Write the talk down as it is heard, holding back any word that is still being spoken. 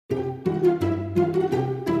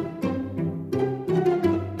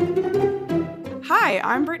Hi,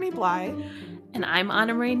 I'm Brittany Bly. And I'm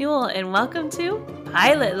Annemarie Newell, and welcome to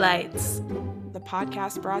Pilot Lights, The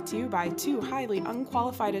podcast brought to you by two highly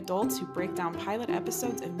unqualified adults who break down pilot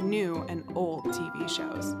episodes of new and old TV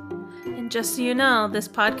shows. And just so you know, this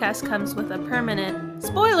podcast comes with a permanent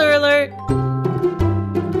spoiler alert.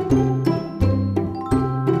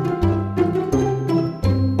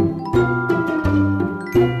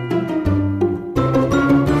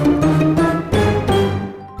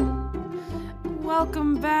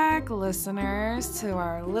 Welcome back, listeners, to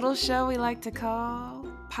our little show we like to call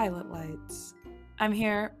Pilot Lights. I'm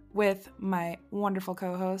here with my wonderful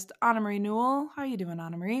co-host, Annemarie Newell. How are you doing,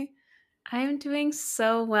 Annemarie? I'm doing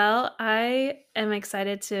so well. I am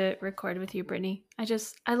excited to record with you, Brittany.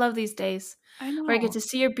 I love these days. I know. Where I get to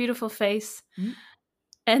see your beautiful face,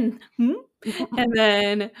 and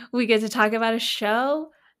then we get to talk about a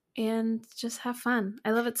show and just have fun.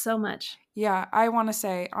 I love it so much. Yeah, I want to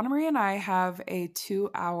say Annemarie and I have a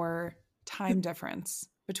 2-hour time difference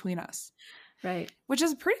between us. Right. Which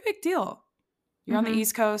is a pretty big deal. You're on the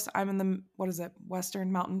East Coast. I'm in the,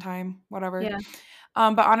 Western Mountain Time, whatever. Yeah.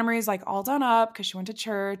 But Annamarie's like all done up because she went to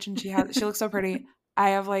church and she looks so pretty.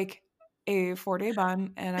 I have like a 4-day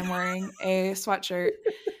bun and I'm wearing a sweatshirt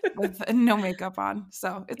with no makeup on.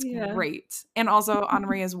 So it's great. And also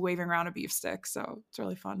Annemarie is waving around a beef stick. So it's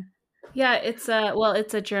really fun. Yeah, it's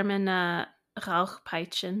a German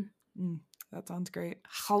Rauchpeitschen. That sounds great.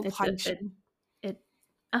 Rauchpeitschen.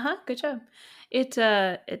 Good job.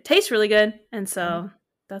 It tastes really good, and so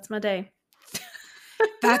that's my day.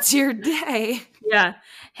 That's your day. Yeah.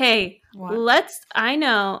 Hey, what? I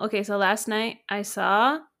know. Okay, so last night I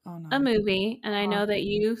saw a movie, and I know that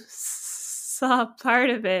you saw part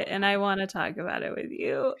of it, and I want to talk about it with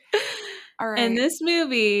you. All right. And this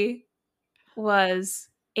movie was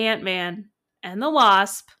Ant-Man and the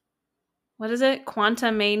Wasp. What is it?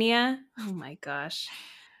 Quantumania? Oh my gosh.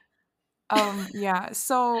 Yeah.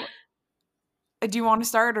 So do you want to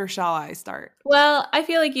start or shall I start? Well, I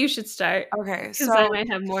feel like you should start. Okay. Because I might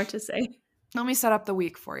have more to say. Let me set up the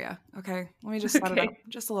week for you. Okay. Let me just set it up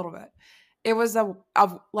just a little bit. It was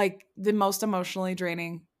like the most emotionally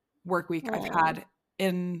draining work week I've had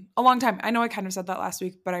in a long time. I know I kind of said that last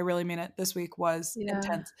week, but I really mean it. This week was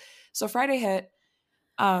intense. So Friday hit.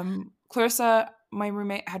 Clarissa, my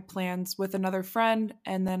roommate, had plans with another friend,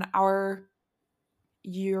 and then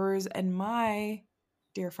yours and my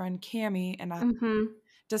dear friend Cammie and I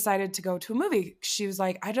decided to go to a movie. She was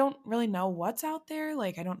like, I don't really know what's out there.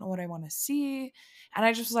 Like, I don't know what I want to see. And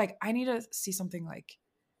I just was like, I need to see something like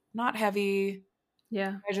not heavy.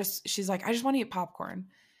 Yeah. She's like, I just want to eat popcorn.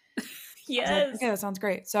 Yes. Like, okay, that sounds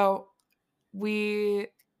great. So we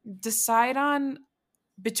decide on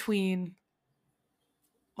between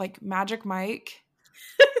like Magic Mike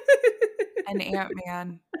and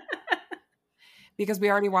Ant-Man because we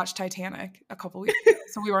already watched Titanic a couple weeks ago,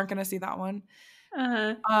 so we weren't going to see that one.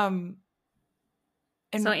 And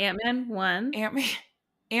so Ant-Man won.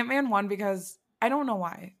 Ant-Man won because I don't know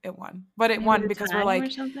why it won, but it won because we're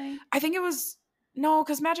like, I think it was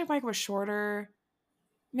because Magic Mike was shorter.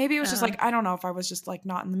 Maybe it was just like, I don't know if I was just like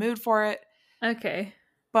not in the mood for it. Okay.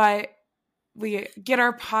 But we get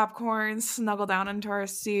our popcorn, snuggle down into our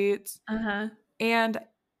seats. And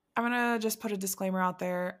I'm going to just put a disclaimer out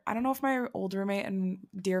there. I don't know if my old roommate and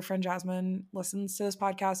dear friend Jasmine listens to this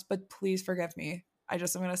podcast, but please forgive me. I'm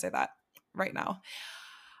going to say that right now.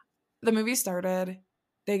 The movie started.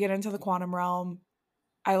 They get into the quantum realm.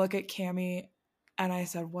 I look at Cammie and I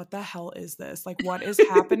said, what the hell is this? Like, what is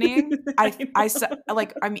happening? I said,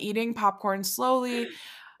 like, I'm eating popcorn slowly.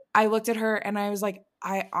 I looked at her and I was like,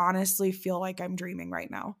 I honestly feel like I'm dreaming right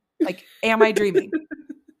now. Like, am I dreaming?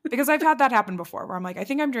 Because I've had that happen before where I'm like, I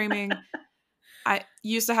think I'm dreaming. I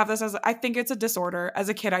used to have this I think it's a disorder. As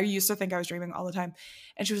a kid, I used to think I was dreaming all the time.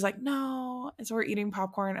 And she was like, no. And so we're eating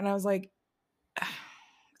popcorn. And I was like,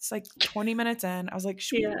 it's like 20 minutes in. I was like,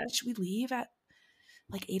 should we leave at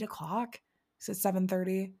like 8 o'clock? So it's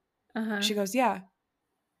 7:30. She goes, yeah.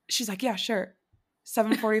 She's like, yeah, sure.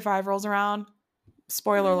 7:45 rolls around.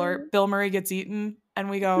 Spoiler alert, Bill Murray gets eaten. And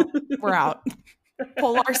we go, we're out.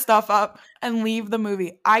 Pull our stuff up and leave the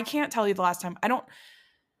movie. I can't tell you the last time. I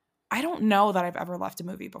don't know that I've ever left a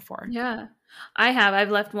movie before. Yeah, I have. I've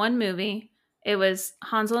left one movie. It was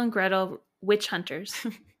Hansel and Gretel Witch Hunters.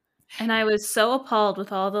 And I was so appalled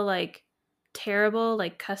with all the like terrible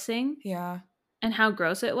like cussing. Yeah. And how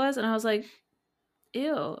gross it was. And I was like,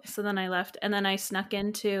 ew. So then I left. And then I snuck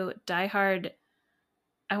into Die Hard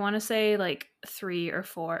I want to say like 3 or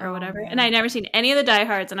 4 or whatever. Man. And I'd never seen any of the Die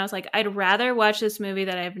Hards. And I was like, I'd rather watch this movie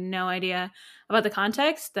that I have no idea about the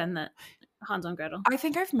context than the Hansel and Gretel. I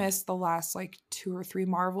think I've missed the last like 2 or 3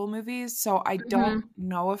 Marvel movies, so I don't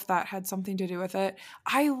know if that had something to do with it.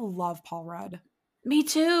 I love Paul Rudd. Me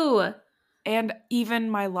too. And even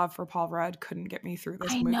my love for Paul Rudd couldn't get me through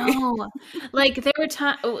this movie. I know. Like there were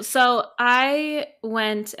times. So I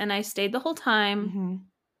went and I stayed the whole time,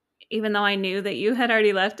 even though I knew that you had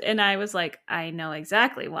already left. And I was like, I know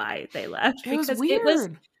exactly why they left. It was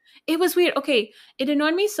weird. It was weird. Okay. It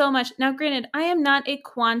annoyed me so much. Now, granted, I am not a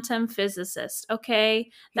quantum physicist.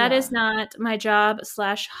 Okay. That is not my job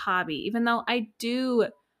 / hobby, even though I do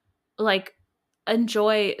like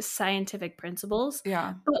enjoy scientific principles.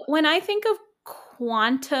 Yeah. But when I think of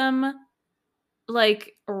quantum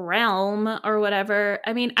like realm or whatever,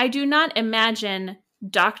 I mean, I do not imagine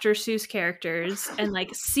Dr. Seuss characters and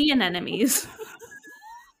like sea anemones.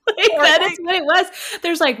 Like, that is what it was.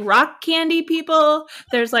 There's like rock candy people.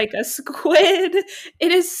 There's like a squid.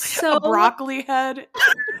 It is so a broccoli head.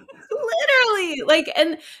 Literally. Like,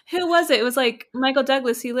 and who was it? It was like Michael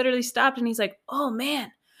Douglas. He literally stopped and he's like, oh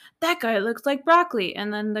man, that guy looks like broccoli.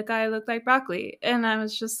 And then the guy looked like broccoli. And I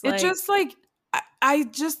was just like, it just like, I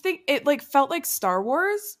just think it like felt like Star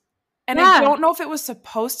Wars. And I don't know if it was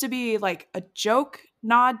supposed to be like a joke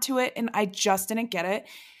nod to it. And I just didn't get it.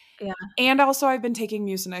 Yeah. And also I've been taking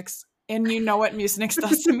Mucinex, and you know what Mucinex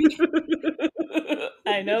does to me.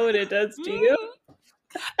 I know what it does to you.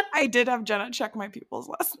 I did have Jenna check my pupils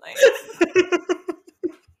last night.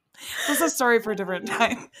 That's a story for a different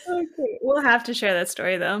time. Okay. We'll have to share that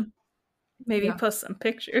story though. Maybe post some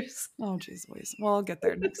pictures. Oh geez, boys. Well, I'll get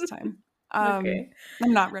there next time. Okay.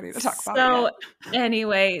 I'm not ready to talk about it yet.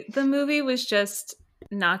 Anyway, the movie was just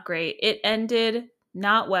not great. It ended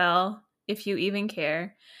not well, if you even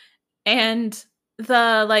care. And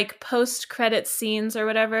the like post-credit scenes or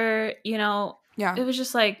whatever, you know, it was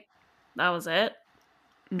just like, that was it.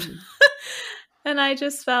 And I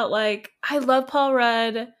just felt like, I love Paul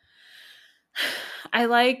Rudd. I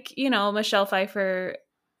like, you know, Michelle Pfeiffer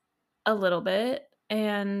a little bit.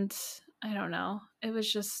 And I don't know. It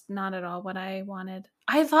was just not at all what I wanted.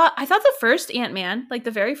 I thought the first Ant-Man, like the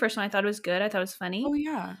very first one, I thought it was good. I thought it was funny. Oh,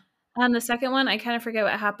 yeah. The second one, I kind of forget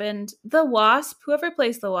what happened. The Wasp, whoever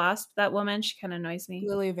plays the Wasp, that woman, she kind of annoys me.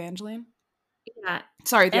 Lily Evangeline? Yeah.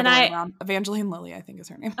 Sorry, the other way around. Evangeline Lilly, I think is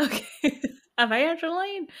her name. Okay.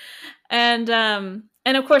 Evangeline. And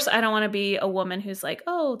of course, I don't want to be a woman who's like,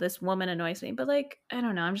 oh, this woman annoys me. But like, I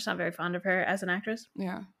don't know. I'm just not very fond of her as an actress.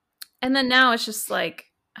 Yeah. And then now it's just like,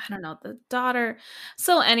 I don't know, the daughter.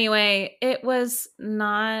 So anyway, it was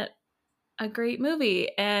not a great movie.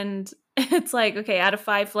 And it's like, okay, out of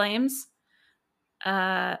 5 flames,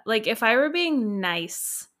 like if I were being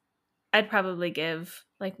nice, I'd probably give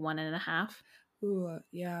like 1.5. Ooh,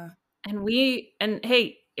 yeah. And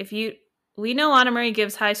hey, we know Annemarie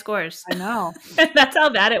gives high scores. I know. That's how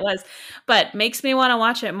bad it was. But makes me want to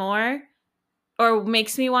watch it more, or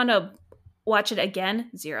makes me want to watch it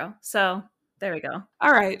again, 0. So there we go.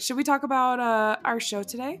 All right. Should we talk about our show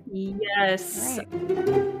today? Yes. All right.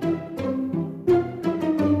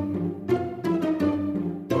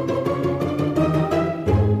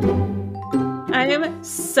 I am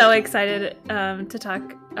so excited to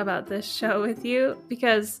talk about this show with you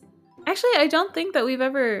because actually I don't think that we've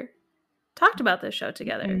ever talked about this show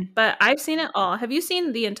together, but I've seen it all. Have you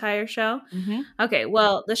seen the entire show? Okay,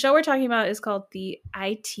 well, the show we're talking about is called The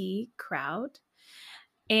IT Crowd,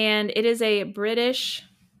 and it is a British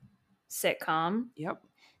sitcom. Yep.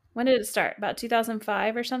 When did it start? About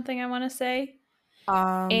 2005 or something, I want to say.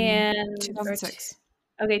 And 2006.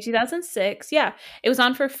 Okay, 2006. Yeah. It was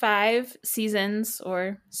on for 5 seasons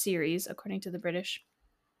or series, according to the British.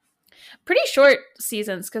 Pretty short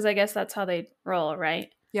seasons, because I guess that's how they roll, right?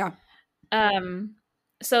 Yeah.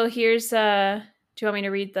 So here's, do you want me to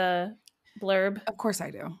read the blurb? Of course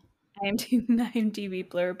I do. IMDb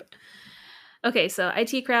blurb. Okay, so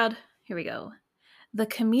IT Crowd, here we go. The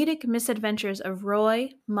comedic misadventures of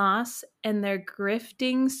Roy, Moss, and their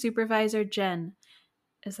grifting supervisor, Jen.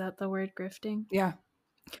 Is that the word, grifting? Yeah.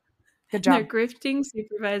 Good job. Their grifting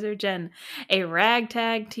supervisor, Jen. A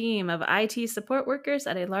ragtag team of IT support workers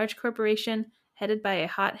at a large corporation headed by a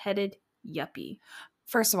hot-headed yuppie.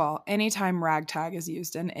 First of all, anytime ragtag is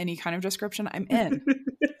used in any kind of description, I'm in.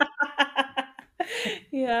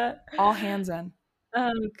 Yeah. All hands in.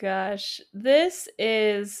 Oh, gosh. This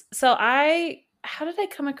is... So how did I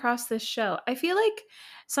come across this show? I feel like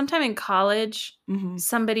sometime in college,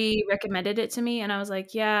 somebody recommended it to me, and I was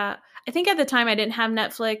like, yeah. I think at the time I didn't have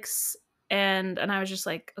Netflix, and I was just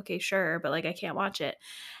like, okay, sure, but like I can't watch it.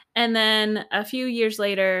 And then a few years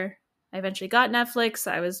later, I eventually got Netflix.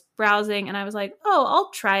 I was browsing and I was like, oh, I'll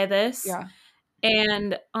try this. Yeah.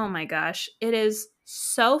 And oh my gosh, it is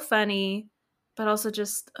so funny, but also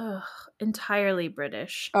just entirely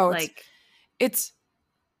British. Oh, like it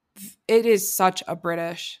is such a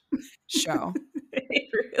British show. It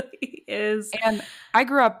really is. And I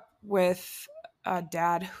grew up with a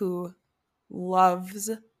dad who loves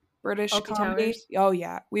British Fawlty comedy. Towers. Oh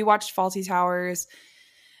yeah, we watched Fawlty Towers,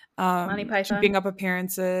 Monty Python. Keeping Up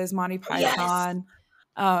Appearances, Monty Python,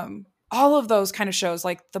 all of those kind of shows,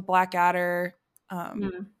 like the Blackadder.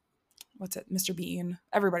 What's it, Mr. Bean?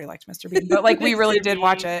 Everybody liked Mr. Bean, but like we really did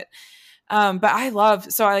watch it. But I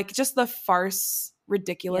like just the farce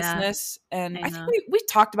ridiculousness, and I think we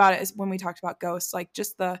talked about it when we talked about Ghosts, like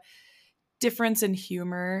just the difference in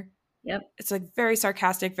humor. Yep. It's like very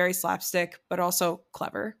sarcastic, very slapstick, but also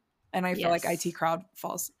clever. And I feel like IT Crowd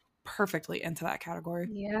falls perfectly into that category.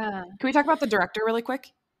 Yeah. Can we talk about the director really quick?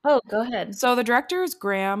 Oh, go ahead. So the director is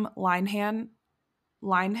Graham Linehan,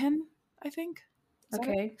 I think.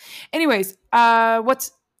 Okay. Anyways,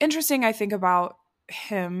 what's interesting, I think, about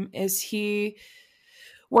him is he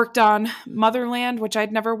worked on Motherland, which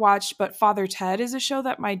I'd never watched, but Father Ted is a show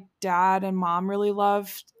that my dad and mom really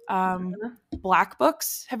loved. Black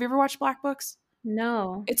Books. Have you ever watched Black Books?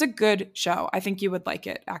 No. It's a good show. I think you would like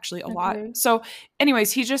it actually a lot. So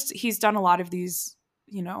anyways, he's done a lot of these,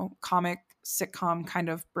 comic sitcom kind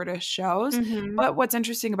of British shows. But what's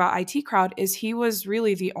interesting about IT Crowd is he was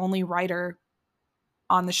really the only writer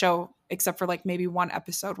on the show, except for like maybe one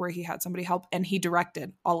episode where he had somebody help, and he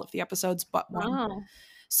directed all of the episodes but one. Wow.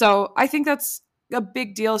 So I think that's a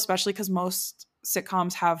big deal, especially because most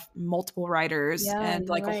sitcoms have multiple writers and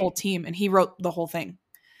like a whole team, and he wrote the whole thing.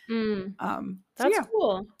 That's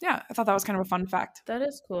cool. Yeah, I thought that was kind of a fun fact. That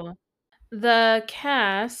is cool. The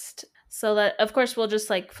cast, so that of course we'll just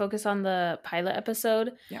like focus on the pilot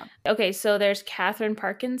episode. Yeah. Okay, so there's Catherine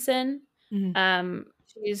Parkinson.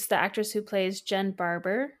 She's the actress who plays Jen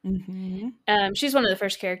Barber. She's one of the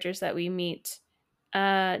first characters that we meet.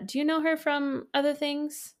 Do you know her from other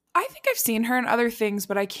things? I think I've seen her in other things,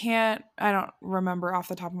 but I don't remember off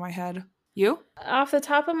the top of my head. You? Off the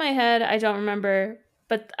top of my head, I don't remember,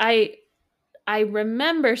 but I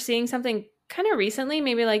remember seeing something kind of recently,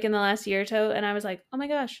 maybe like in the last year or so, and I was like, oh my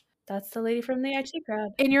gosh, that's the lady from the IT Crowd.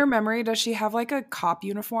 In your memory, does she have like a cop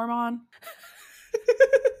uniform on?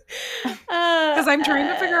 Because I'm trying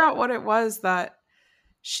to figure out what it was that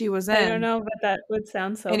she was in. I don't know, but that would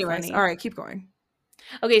sound so funny. All right, keep going.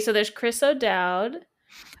 Okay, so there's Chris O'Dowd.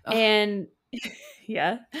 And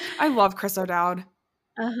yeah. I love Chris O'Dowd.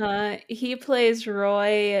 He plays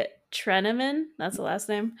Roy Treneman. That's the last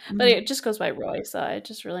name. But it just goes by Roy, so I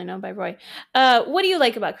just really know by Roy. What do you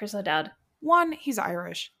like about Chris O'Dowd? 1, he's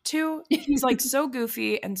Irish. 2, he's like so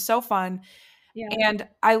goofy and so fun. Yeah. And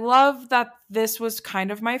I love that this was kind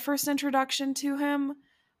of my first introduction to him.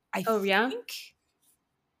 I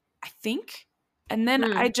think. And then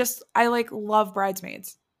I like love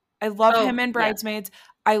Bridesmaids. I love him in Bridesmaids. Yeah.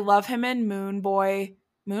 I love him in Moon Boy.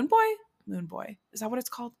 Moon Boy. Is that what it's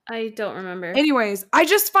called? I don't remember. Anyways, I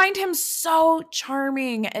just find him so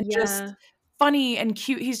charming and just funny and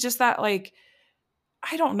cute. He's just that like,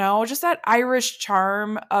 I don't know, just that Irish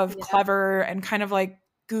charm of clever and kind of like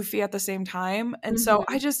goofy at the same time. And so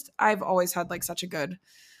I've always had like such a good,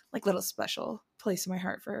 like little special place in my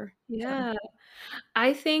heart for him.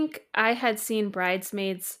 I think I had seen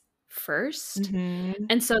Bridesmaids first.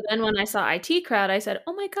 And so then when I saw IT Crowd, I said,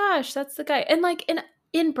 oh my gosh, that's the guy. And like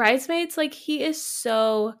in Bridesmaids, like he is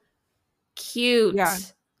so cute. Yeah.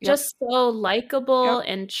 Just so likable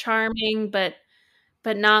and charming, but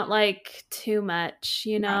not like too much,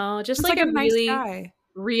 just like a really nice guy.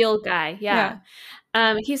 Real guy. Yeah.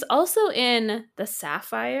 He's also in The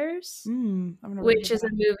Sapphires, which is a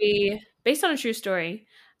movie based on a true story,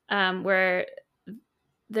 where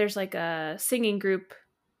there's like a singing group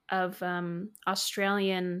of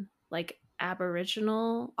Australian like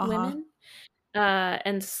Aboriginal women.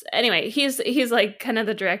 And anyway, he's like kind of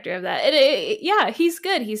the director of that. And he's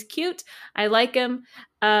good. He's cute. I like him.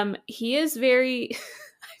 He is very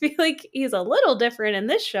I feel like he's a little different in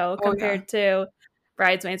this show compared to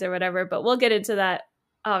Bridesmaids or whatever, but we'll get into that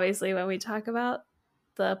obviously when we talk about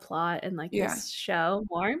the plot and like this show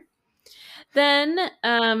more. Then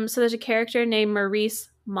so there's a character named Maurice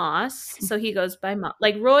Moss. So he goes by Moss.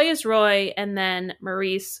 Like Roy is Roy, and then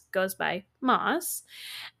Maurice goes by Moss.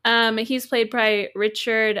 He's played by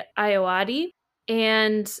Richard Ayoade.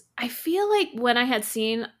 And I feel like when I had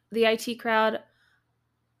seen the IT Crowd,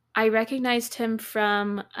 I recognized him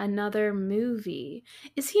from another movie.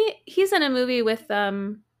 He's in a movie with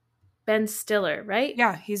Ben Ben Stiller, right?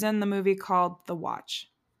 Yeah, he's in the movie called The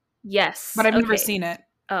Watch. Yes. But I've never seen it.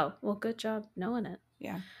 Oh, well, good job knowing it.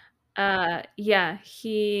 Yeah. Yeah,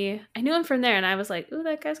 I knew him from there, and I was like, ooh,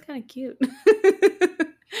 that guy's kind of cute.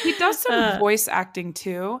 He does some voice acting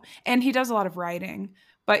too, and he does a lot of writing.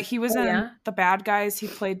 But he was in The Bad Guys. He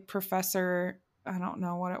played Professor, I don't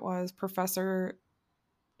know what it was, Professor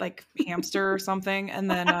like Hamster or something.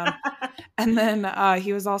 And then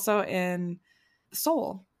he was also in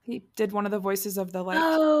Soul. He did one of the voices of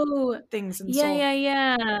the things in Soul.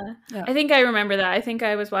 Yeah. I think I remember that. I think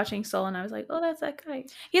I was watching Soul and I was like, oh, that's that guy.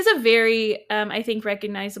 He has a very, I think,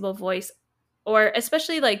 recognizable voice, or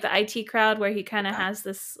especially like the IT crowd where he kind of has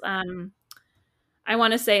this, I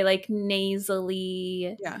want to say like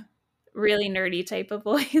nasally, really nerdy type of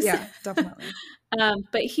voice. Yeah, definitely.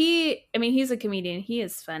 But he's a comedian. He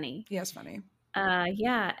is funny. He is funny.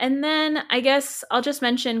 Yeah. And then I guess I'll just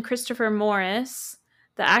mention Christopher Morris,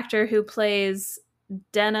 the actor who plays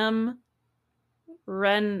Denham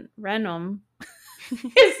Renham.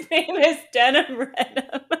 His name is Denham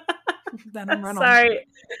Renham. Denham Renham. Sorry.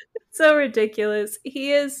 So ridiculous.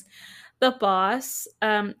 He is the boss.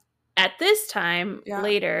 At this time,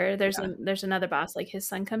 later, there's another boss, like his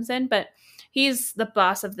son comes in, but he's the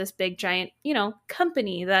boss of this big giant,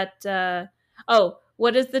 company that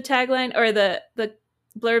what is the tagline or the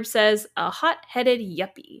blurb says, a hot-headed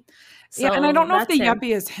yuppie. So yeah, and I don't know if the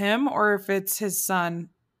yuppie is him or if it's his son,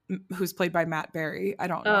 who's played by Matt Berry. I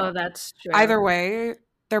don't know. Oh, that's true. Either way,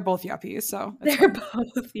 they're both yuppies, so they're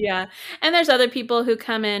both, yeah. And there's other people who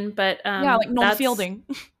come in, but like Noel Fielding.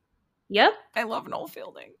 Yep, I love Noel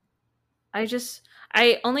Fielding.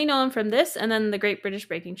 I only know him from this and then the Great British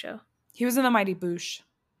Baking Show. He was in The Mighty Boosh.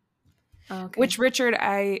 Oh, okay. Which Richard,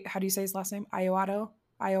 how do you say his last name? Ayoade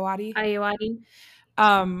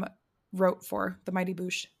wrote for The Mighty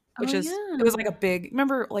Boosh, which it was like a big,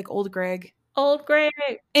 remember like Old Greg? Old Greg.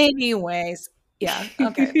 Anyways, yeah.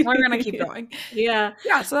 Okay, we're gonna keep going. Yeah.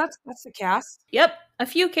 So that's the cast. Yep, a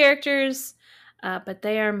few characters, but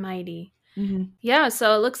they are mighty. Mm-hmm. Yeah,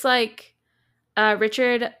 so it looks like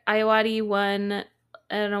Richard Ayoade won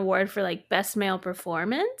an award for like best male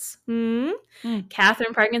performance.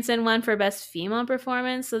 Catherine Parkinson won for best female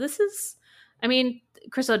performance. So this is,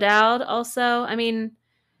 Chris O'Dowd also.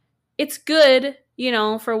 It's good,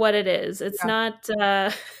 for what it is. It's not.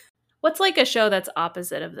 What's like a show that's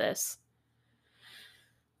opposite of this?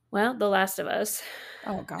 Well, The Last of Us.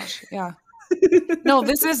 Oh gosh, yeah. No,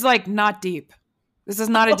 this is like not deep. This is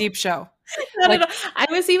not a deep show. I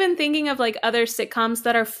was even thinking of like other sitcoms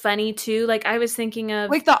that are funny too. Like I was thinking of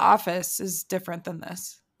like The Office is different than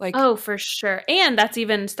this. Like, oh, for sure. And that's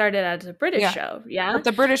even started as a British show. Yeah. But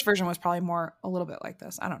the British version was probably a little bit like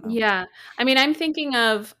this. I don't know. Yeah. I'm thinking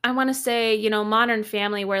of, I want to say, Modern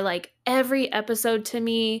Family, where like every episode to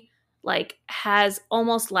me like has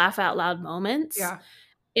almost laugh out loud moments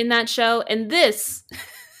in that show. And this,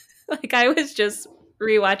 like I was just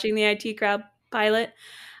rewatching the IT Crowd pilot,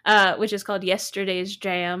 which is called Yesterday's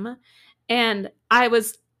Jam. And I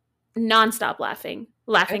was nonstop laughing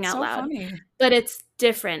out loud. Funny. But it's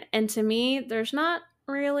different. And to me, there's not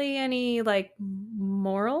really any like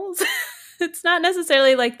morals. It's not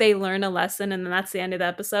necessarily like they learn a lesson and then that's the end of the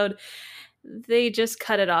episode. They just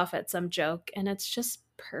cut it off at some joke and it's just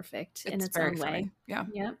perfect in its own way. Yeah.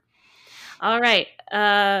 Yep. All right.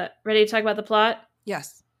 Ready to talk about the plot?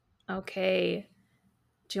 Yes. Okay.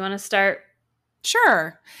 Do you want to start?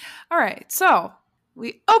 Sure. All right. So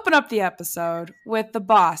we open up the episode with the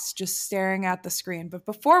boss just staring at the screen. But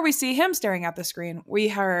before we see him staring at the screen, we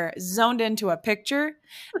are zoned into a picture.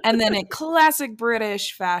 And then in classic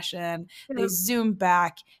British fashion, they zoom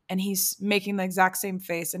back and he's making the exact same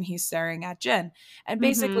face and he's staring at Jen. And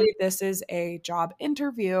basically this is a job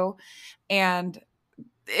interview and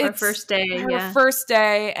it's her first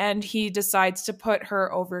day and he decides to put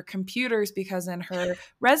her over computers because in her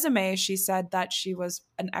resume she said that she was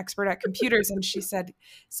an expert at computers and she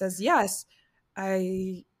says yes,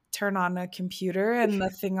 I turn on a computer and the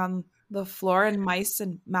thing on the floor and mice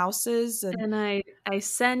and mouses and I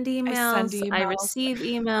send emails, I receive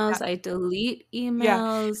emails, I delete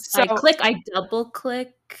emails, so, I double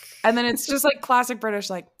click, and then it's just like classic British,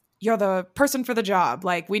 like you're the person for the job.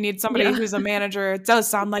 Like we need somebody who's a manager. It does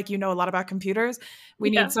sound like you know a lot about computers.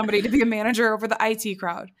 We need somebody to be a manager over the IT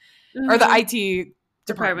crowd or the IT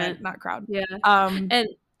department, not crowd. Yeah. And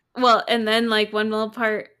then like one little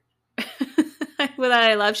part that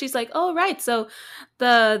I love, she's like, oh, right. So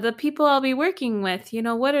the people I'll be working with,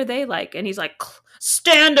 what are they like? And he's like,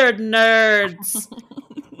 standard nerds.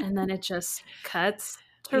 And then it just cuts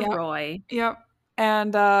to Roy. Yep.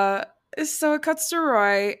 And So it cuts to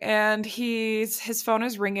Roy, and his phone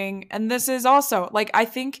is ringing, and this is also like, I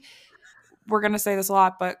think we're gonna say this a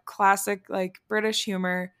lot, but classic like British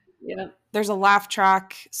humor. Yeah. There's a laugh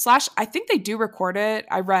track / I think they do record it.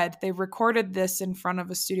 I read they recorded this in front of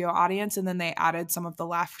a studio audience, and then they added some of the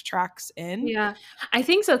laugh tracks in. Yeah, I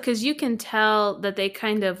think so, because you can tell that they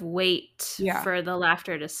kind of wait for the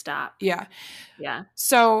laughter to stop. Yeah. Yeah.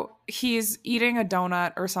 So he's eating a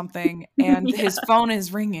donut or something, and his phone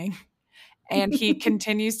is ringing, and he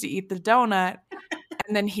continues to eat the donut,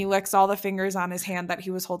 and then he licks all the fingers on his hand that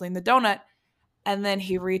he was holding the donut, and then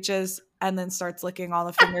he reaches and then starts licking all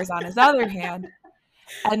the fingers on his other hand.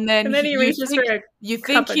 And then he reaches for a you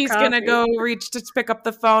think he's going to go reach to pick up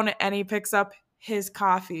the phone, and he picks up his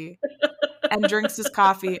coffee and drinks his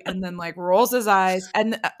coffee and then like rolls his eyes.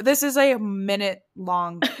 And this is a minute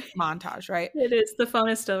long montage, right? It is. The phone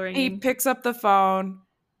is still ringing. He picks up the phone,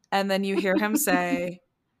 and then you hear him say,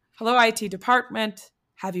 "Hello, IT department.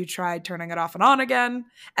 Have you tried turning it off and on again?"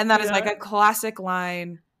 And that is like a classic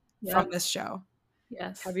line from this show.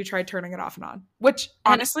 Yes. Have you tried turning it off and on? Which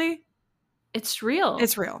honestly, it's real.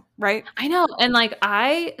 It's real, right? I know. And like,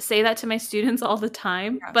 I say that to my students all the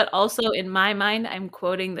time, but also in my mind, I'm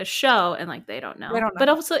quoting the show, and like, they don't know. But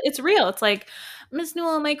also it's real. It's like, Miss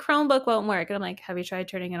Newell, my Chromebook won't work. And I'm like, have you tried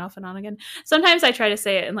turning it off and on again? Sometimes I try to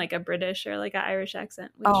say it in like a British or like an Irish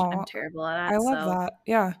accent, which I'm terrible at. I love that.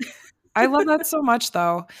 Yeah. I love that so much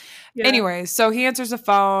though. Yeah. Anyway, so he answers the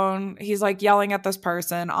phone. He's like yelling at this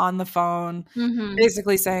person on the phone,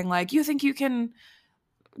 basically saying like, you think you can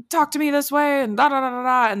talk to me this way and da da da da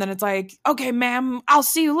da. And then it's like, okay, ma'am, I'll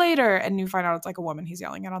see you later. And you find out it's like a woman he's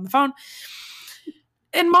yelling at on the phone.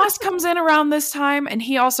 And Moss comes in around this time, and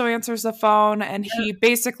he also answers the phone, and he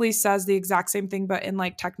basically says the exact same thing, but in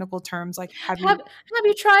like technical terms, like, have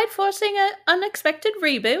you tried forcing an unexpected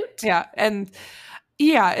reboot? Yeah. And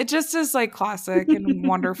yeah, it just is like classic and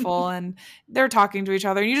wonderful. And they're talking to each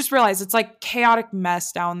other, and you just realize it's like chaotic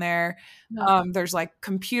mess down there. There's like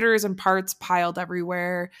computers and parts piled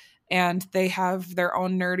everywhere, and they have their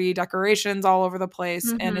own nerdy decorations all over the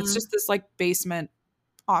place. And it's just this like basement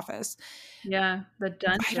office. Yeah, the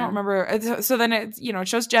dungeon. I don't remember. So then it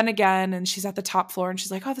shows Jen again, and she's at the top floor, and she's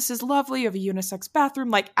like, "Oh, this is lovely. You have a unisex bathroom,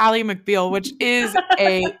 like Ally McBeal," which is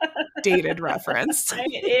a dated reference.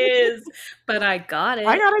 It is, but I got it.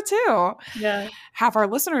 I got it too. Yeah, half our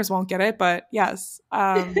listeners won't get it, but yes.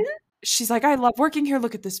 She's like, "I love working here.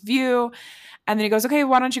 Look at this view." And then he goes, "Okay,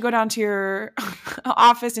 why don't you go down to your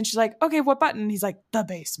office?" And she's like, "Okay, what button?" He's like, "The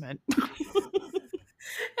basement."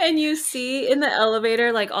 And you see in the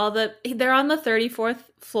elevator, like they're on the 34th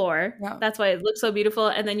floor. Yeah. That's why it looks so beautiful.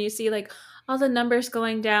 And then you see like all the numbers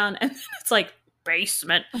going down, and it's like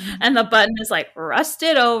basement. And the button is like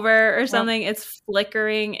rusted over or something. It's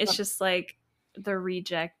flickering. It's just like the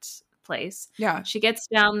reject place. Yeah. She gets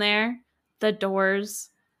down there, the doors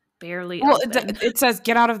barely open. It says,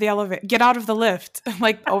 "Get out of the elevator, get out of the lift,"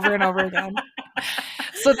 like over and over again.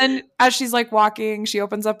 So then as she's like walking, she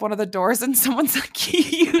opens up one of the doors, and someone's like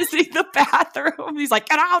using the bathroom. He's like,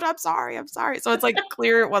 "Get out, I'm sorry. So it's like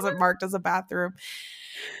clear it wasn't marked as a bathroom.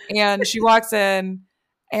 And she walks in,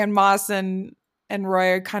 and Moss and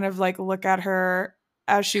Roy kind of like look at her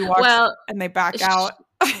as she walks, and they back out.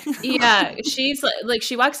 Yeah, she's like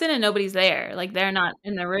she walks in and nobody's there, like they're not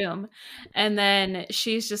in the room, and then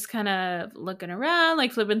she's just kind of looking around,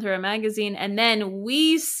 like flipping through a magazine, and then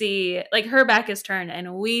we see like her back is turned,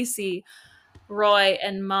 and we see Roy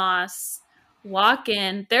and Moss walk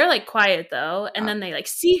in. They're like quiet though, and then they like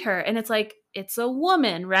see her, and it's like it's a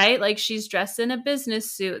woman, right? Like she's dressed in a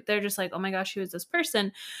business suit. They're just like, oh my gosh, who is this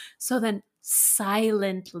person? So then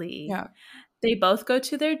silently, they both go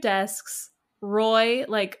to their desks. Roy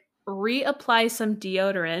like reapply some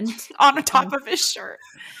deodorant on the top of his shirt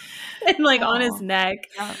and like on his neck.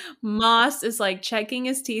 Yeah. Moss is like checking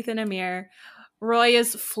his teeth in a mirror. Roy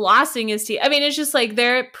is flossing his teeth. I mean, it's just like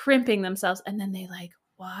they're primping themselves, and then they like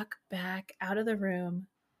walk back out of the room,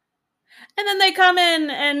 and then they come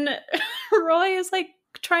in, and Roy is like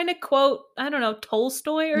trying to quote, I don't know,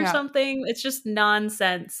 Tolstoy or something. It's just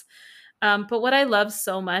nonsense. But what I love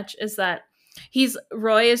so much is that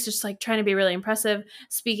Roy is just like trying to be really impressive,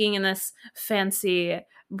 speaking in this fancy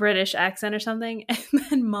British accent or something. And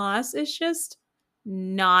then Moss is just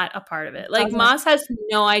not a part of it. Like Moss has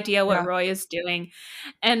no idea what Roy is doing.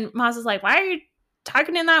 And Moss is like, why are you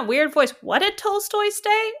talking in that weird voice? What did Tolstoy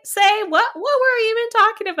say? What were you even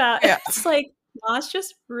talking about? Yeah. It's like Moss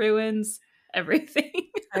just ruins everything.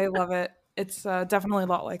 I love it. It's definitely a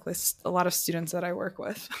lot like this. A lot of students that I work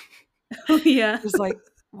with. Yeah. It's like,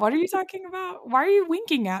 what are you talking about? Why are you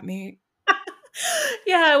winking at me?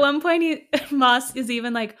 Yeah, at one point Moss is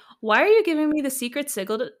even like, why are you giving me the secret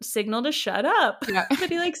signal to shut up? Yeah. But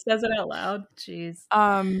he like says it out loud. Jeez.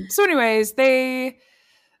 So anyways, they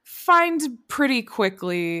find pretty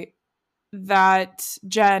quickly that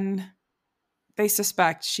Jen, they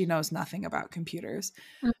suspect she knows nothing about computers.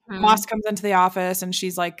 Moss comes into the office and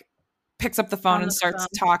she's like, picks up the phone and starts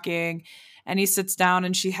talking, and he sits down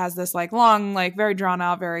and she has this like long, like very drawn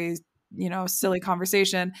out, very, silly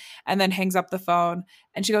conversation, and then hangs up the phone,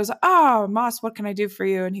 and she goes, "Oh, Moss, what can I do for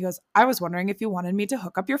you?" And he goes, "I was wondering if you wanted me to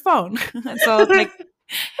hook up your phone." And so it's like,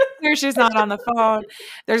 here she's not on the phone.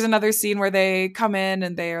 There's another scene where they come in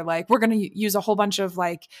and they are like, we're going to use a whole bunch of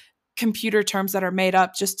like computer terms that are made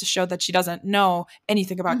up just to show that she doesn't know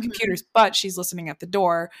anything about computers, but she's listening at the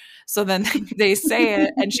door. So then they say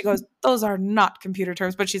it and she goes, "Those are not computer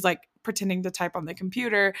terms," but she's like pretending to type on the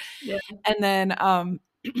computer. Yeah. And then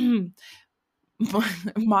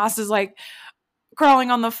Moss is like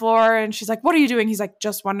crawling on the floor and she's like, "What are you doing?" He's like,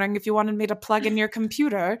 "Just wondering if you wanted me to plug in your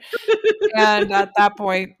computer." And at that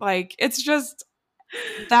point, like, it's just,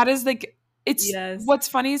 that is like, it's what's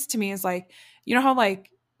funniest to me is like, you know how like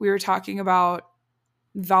we were talking about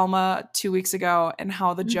Velma 2 weeks ago and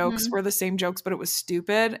how the jokes were the same jokes, but it was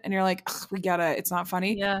stupid. And you're like, we get it. It's not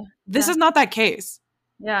funny. Yeah. This is not that case.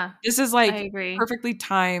 Yeah. This is like perfectly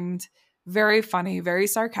timed, very funny, very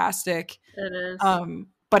sarcastic. It is.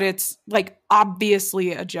 But it's like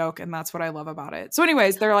obviously a joke, and that's what I love about it. So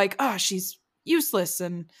anyways, they're like, "Oh, she's useless,"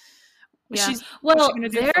 and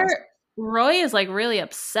Roy is like really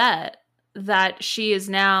upset that she is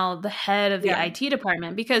now the head of the IT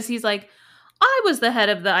department, because he's like, "I was the head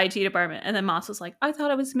of the IT department," and then Moss is like, "I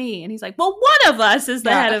thought it was me," and he's like, "Well, one of us is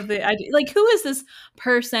the head of the IT. Like, who is this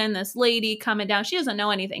person, this lady coming down? She doesn't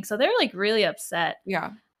know anything." So they're like really upset.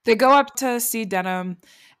 Yeah, they go up to see Denham,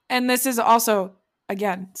 and this is also,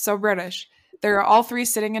 again, so British. They're all three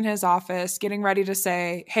sitting in his office getting ready to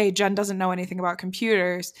say, "Hey, Jen doesn't know anything about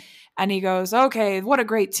computers." And he goes, "Okay, what a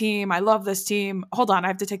great team. I love this team. Hold on, I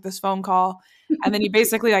have to take this phone call." And then he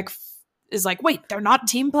basically like is like, "Wait, they're not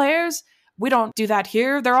team players? We don't do that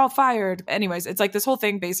here. They're all fired." Anyways, it's like this whole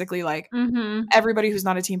thing basically like everybody who's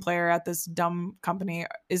not a team player at this dumb company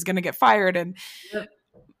is going to get fired. And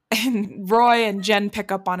Roy and Jen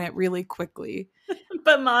pick up on it really quickly.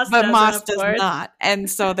 But Moss does not. And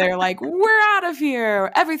so they're like, "We're out of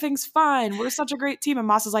here. Everything's fine. We're such a great team." And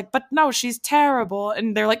Moss is like, "But no, she's terrible."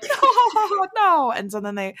 And they're like, "No, no." And so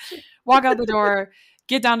then they walk out the door,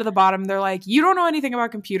 get down to the bottom. They're like, "You don't know anything about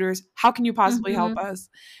computers. How can you possibly help us?"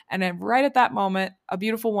 And then right at that moment, a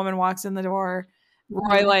beautiful woman walks in the door.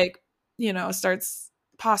 Roy starts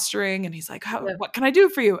posturing, and he's like, "What can I do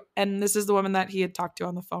for you?" And this is the woman that he had talked to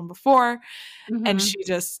on the phone before. And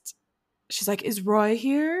she's like, "Is Roy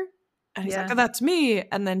here?" And he's like, "Oh, that's me."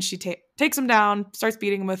 And then she takes him down, starts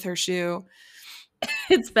beating him with her shoe.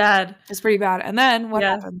 It's bad. It's pretty bad. And then what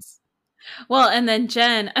happens? Well, and then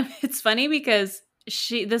Jen, I mean, it's funny because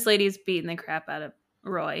this lady's beating the crap out of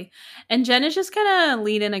Roy, and Jen is just kind of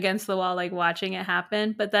leaning against the wall, like watching it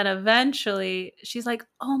happen. But then eventually she's like,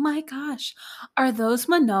 "Oh my gosh, are those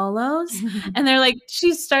Manolos?" And they're like,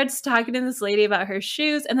 she starts talking to this lady about her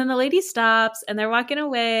shoes, and then the lady stops and they're walking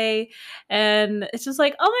away, and it's just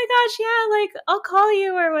like, "Oh my gosh, yeah, like I'll call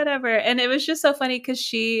you or whatever." And it was just so funny because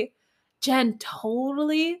Jen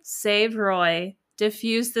totally saved Roy,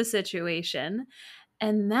 diffused the situation,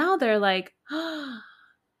 and now they're like, "Oh,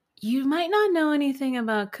 you might not know anything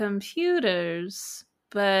about computers,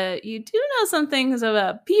 but you do know some things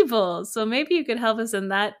about people. So maybe you could help us in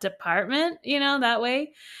that department, that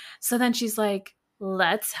way." So then she's like,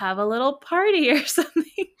 "Let's have a little party or something."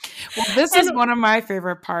 Well, this is one of my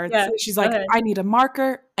favorite parts. Yeah, she's like, "I need a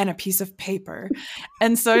marker and a piece of paper."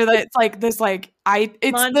 And so it's like this, like,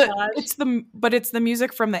 it's the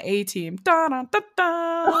music from the A-Team. Because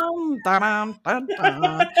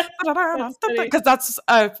that's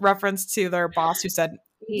a reference to their boss who said,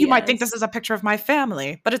 "You might think this is a picture of my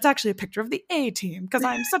family, but it's actually a picture of the A-Team because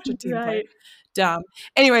I'm such a team player." Dumb.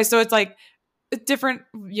 Anyway, so it's like different,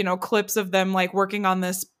 clips of them like working on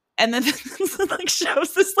this, and then like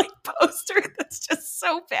shows this like poster that's just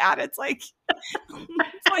so bad. It's like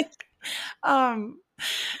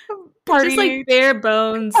party, just like bare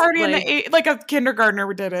bones party in like a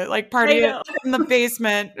kindergartner did it, like party in the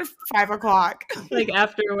basement 5:00 like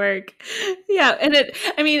after work. Yeah. And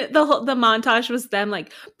the montage was them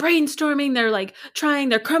like brainstorming,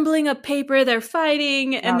 they're crumbling up paper, they're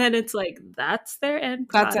fighting, and then it's like that's their end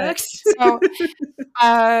product. That's it. So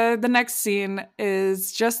the next scene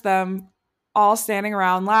is just them all standing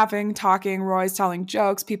around laughing, talking. Roy's telling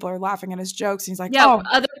jokes. People are laughing at his jokes. And he's like,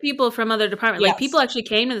 other people from other departments. Yes. Like people actually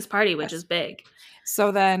came to this party, which is big.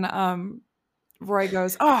 So then Roy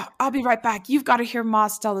goes, "Oh, I'll be right back. You've got to hear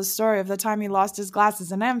Moss tell the story of the time he lost his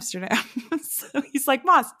glasses in Amsterdam." So he's like,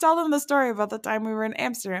 "Moss, tell them the story about the time we were in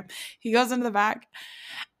Amsterdam." He goes into the back,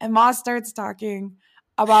 and Moss starts talking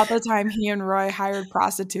about the time he and Roy hired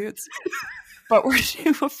prostitutes, but were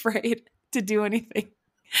too afraid to do anything.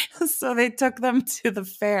 So they took them to the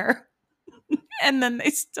fair. And then they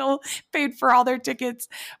still paid for all their tickets,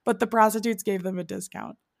 but the prostitutes gave them a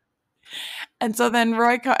discount. And so then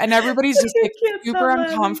Roy and everybody's just like super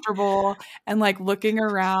uncomfortable and like looking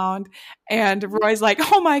around. And Roy's like,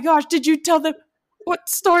 "Oh my gosh, did you tell them? What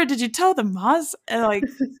story did you tell them, Moz?" And like,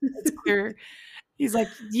 it's clear. He's like,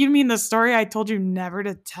 "You mean the story I told you never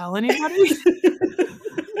to tell anybody?"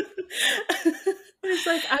 It's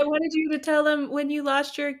like, "I wanted you to tell them when you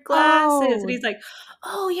lost your glasses." And he's like,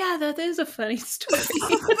 "Oh yeah, that is a funny story."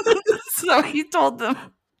 So he told them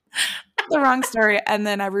the wrong story, and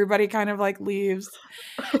then everybody kind of like leaves.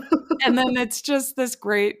 And then it's just this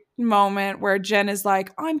great moment where Jen is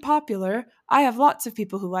like, "I'm popular. I have lots of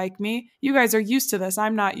people who like me. You guys are used to this.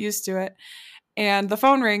 I'm not used to it." And the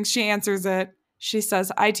phone rings. She answers it. She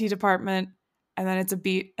says, "IT department." And then it's a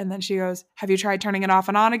beat. And then she goes, "Have you tried turning it off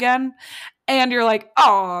and on again?" And you're like,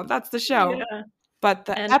 "Oh, that's the show." Yeah. But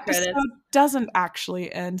the episode doesn't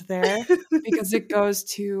actually end there because it goes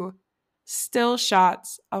to still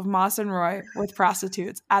shots of Moss and Roy with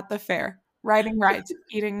prostitutes at the fair, riding rides,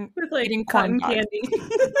 eating corn candy.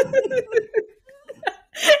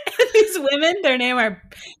 And these women, their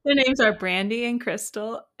names are Brandy and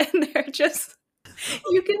Crystal, and they're just,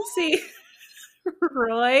 you can see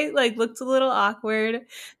Roy like looks a little awkward.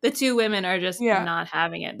 The two women are just not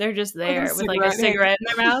having it. They're just there with like a cigarette in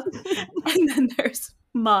their mouth. And then there's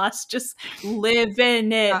Moss just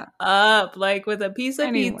living it up, like with a piece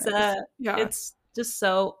of pizza. Yeah. It's just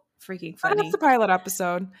so freaking funny. That's the pilot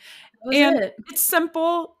episode. And it's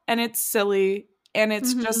simple and it's silly and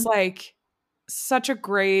it's just like such a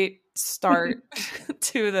great start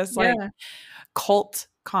to this like cult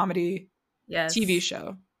comedy TV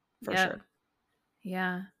show for sure.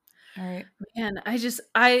 Yeah. All right. Man,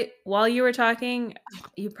 while you were talking,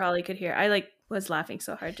 you probably could hear, I like was laughing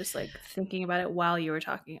so hard just like thinking about it while you were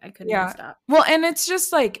talking. I couldn't even stop. Well, and it's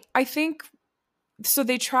just like, I think, so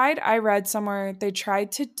I read somewhere, they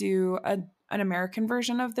tried to do an American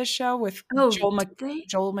version of this show with Joel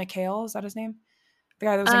McHale. Is that his name? The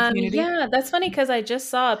guy that was in Community? Yeah, that's funny because I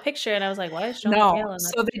just saw a picture and I was like, why is Joel McHale in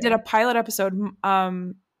that So they did a pilot episode.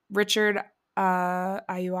 Richard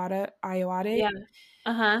Ayoade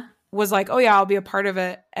was like, "Oh yeah, I'll be a part of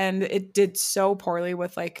it," and it did so poorly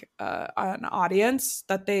with like an audience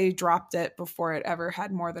that they dropped it before it ever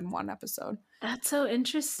had more than one episode. That's so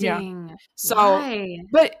interesting. Yeah. So, why?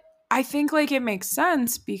 But I think like it makes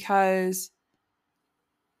sense because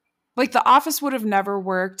like The Office would have never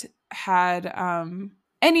worked had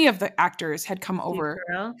any of the actors had come over.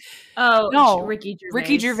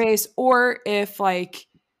 Ricky Gervais, or if like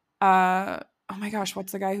oh my gosh,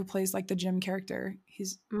 what's the guy who plays like the Jim character?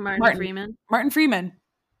 He's Martin Freeman. Martin Freeman.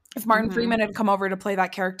 If Martin Freeman had come over to play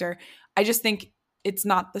that character, I just think it's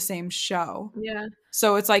not the same show. Yeah.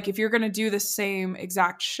 So it's like if you're going to do the same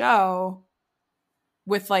exact show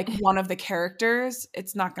with like one of the characters,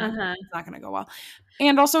 it's not going to go well.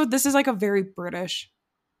 And also this is like a very British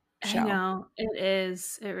show. I know. It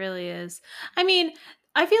is. It really is. I mean,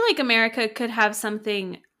 I feel like America could have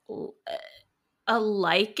something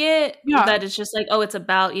like it that is just like, oh, it's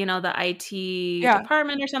about, the IT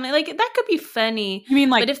department or something. Like that could be funny. You mean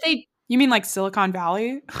like, but if they, you mean like Silicon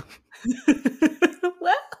Valley?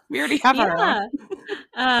 Well, we already have our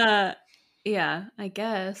own. Yeah, I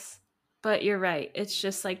guess. But you're right. It's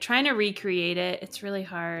just like trying to recreate it. It's really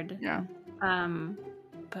hard. Yeah.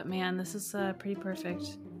 But man, this is pretty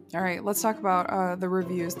perfect. All right, let's talk about the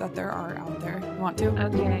reviews that there are out there. You want to?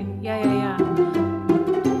 Okay. Yeah.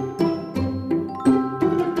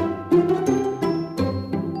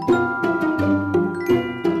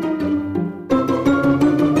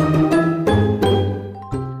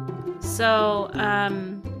 So,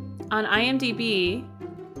 on IMDb,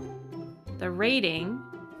 the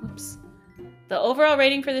overall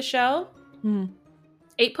rating for the show,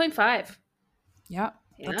 8.5. Yeah,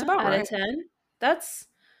 that's about right. Out of 10. That's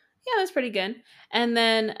pretty good. And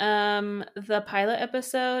then the pilot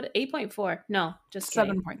episode, 8.4. No, just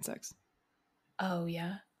 7.6. Oh,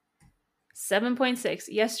 yeah. 7.6.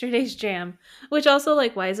 Yesterday's Jam. Which also,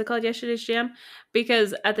 like, why is it called Yesterday's Jam?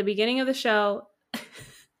 Because at the beginning of the show,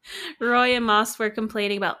 Roy and Moss were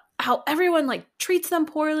complaining about how everyone, like, treats them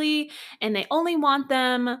poorly and they only want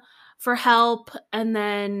them for help, and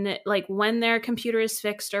then like when their computer is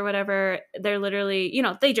fixed or whatever, they're literally,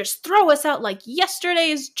 they just throw us out like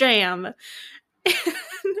yesterday's jam.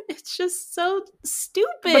 It's just so stupid.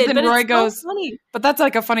 But then Roy it's goes, so funny. But that's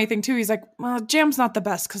like a funny thing too. He's like, well, jam's not the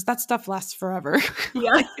best because that stuff lasts forever.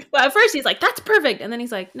 Yeah. Well, at first he's like, that's perfect. And then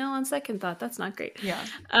he's like, no, on second thought, that's not great. Yeah.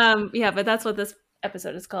 Yeah, but that's what this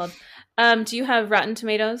episode is called. Do you have Rotten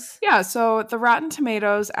Tomatoes? Yeah, so the Rotten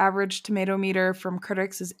Tomatoes average tomato meter from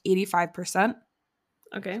critics is 85%.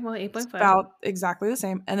 Okay, well, 8.5. It's about exactly the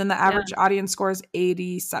same. And then the average audience score is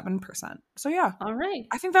 87%. So yeah. All right.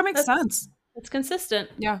 I think that makes sense. It's consistent.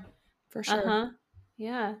 Yeah, for sure. Uh-huh.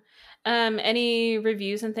 Yeah. Any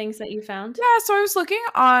reviews and things that you found? Yeah, so I was looking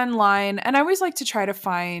online, and I always like to try to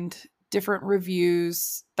find different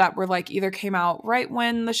reviews that were like either came out right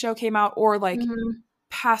when the show came out or like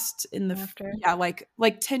past in the after. Yeah,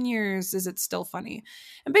 like 10 years, is it still funny?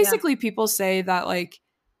 And basically people say that like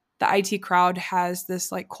the IT Crowd has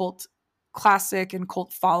this like cult classic and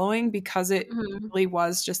cult following because it really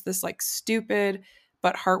was just this like stupid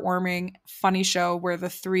but heartwarming funny show where the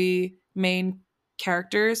three main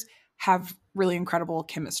characters have really incredible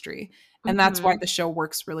chemistry. And that's why the show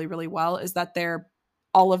works really, really well, is that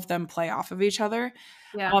all of them play off of each other.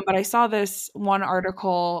 Yeah. But I saw this one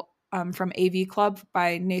article from AV Club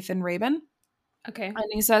by Nathan Rabin. Okay. And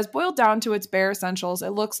he says, boiled down to its bare essentials, it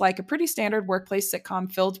looks like a pretty standard workplace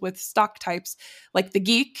sitcom filled with stock types like the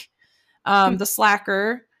geek, the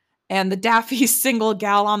slacker, and the daffy single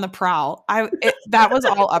gal on the prowl. That was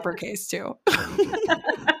all uppercase too.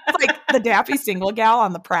 Like the daffy single gal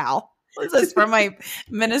on the prowl. What is this from my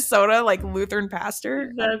Minnesota like Lutheran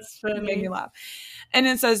pastor? That's funny. It made me laugh. And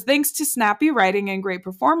it says, thanks to snappy writing and great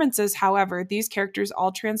performances, however, these characters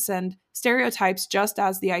all transcend stereotypes just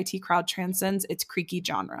as the IT Crowd transcends its creaky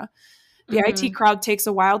genre. The IT Crowd takes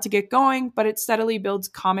a while to get going, but it steadily builds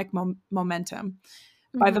comic momentum.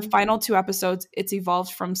 By the final 2 episodes, it's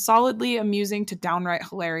evolved from solidly amusing to downright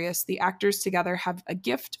hilarious. The actors together have a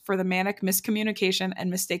gift for the manic miscommunication and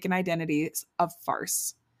mistaken identities of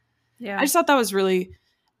farce. Yeah. I just thought that was really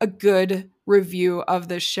a good review of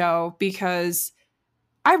the show because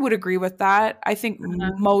I would agree with that. I think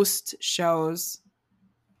most shows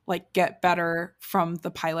like get better from the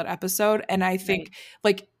pilot episode. And I think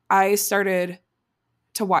like I started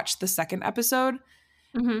to watch the second episode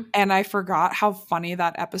and I forgot how funny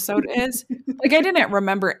that episode is. Like I didn't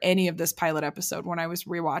remember any of this pilot episode when I was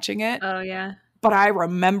rewatching it. Oh yeah. But I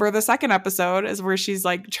remember the second episode is where she's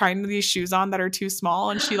like trying these shoes on that are too small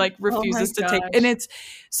and she like refuses to take. And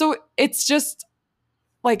it's just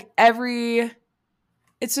like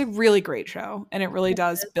it's a really great show and it really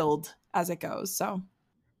does build as it goes. So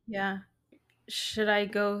yeah. Should I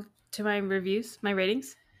go to my reviews, my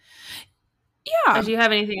ratings? Yeah. Or do you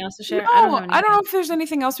have anything else to share? No, I don't know if there's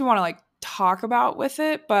anything else we want to like talk about with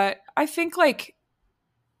it, but I think like,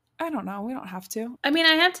 I don't know. We don't have to. I mean,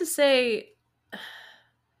 I have to say,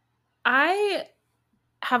 I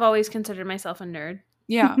have always considered myself a nerd.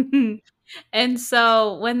 Yeah. And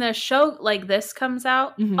so when the show like this comes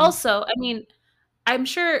out, also, I mean, I'm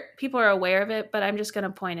sure people are aware of it, but I'm just going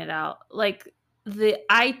to point it out. Like the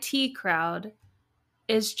IT Crowd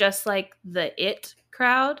is just like the It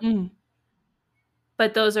Crowd.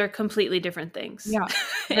 But those are completely different things. Yeah.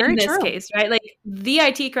 In this case, right? Like the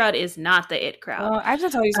IT Crowd is not the It Crowd. Well, I have to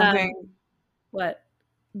tell you something. What?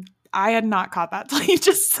 I had not caught that till you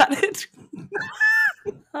just said it.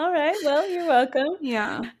 All right. Well, you're welcome.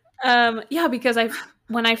 Yeah. Yeah, because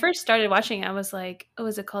when I first started watching, I was like, oh,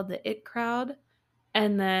 is it called the It Crowd?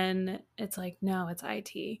 And then it's like, no, it's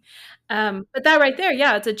IT. But that right there,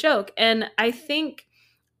 yeah, it's a joke. And I think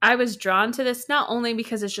I was drawn to this not only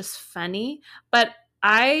because it's just funny, but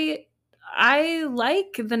I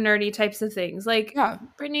like the nerdy types of things. Like,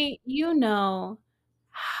 Brittany, you know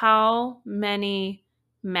how many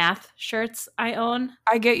math shirts I own?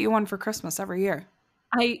 I get you one for Christmas every year.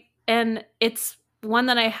 And it's one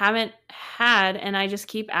that I haven't had, and I just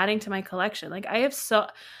keep adding to my collection. Like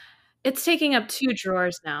it's taking up 2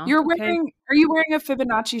 drawers now. Are you wearing a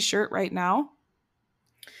Fibonacci shirt right now?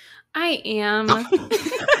 I am.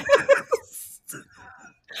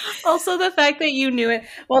 Also, the fact that you knew it.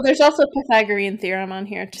 Well, there's also Pythagorean theorem on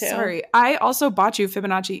here, too. Sorry. I also bought you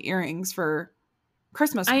Fibonacci earrings for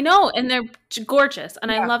Christmas. I know, and they're gorgeous,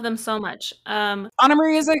 and I love them so much.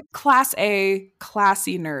 Annemarie is a class A,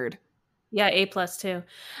 classy nerd. Yeah, A+, too.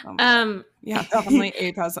 Yeah, definitely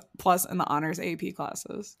A+, plus in the honors AP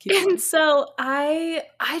classes. And so I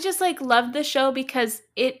just, like, love the show because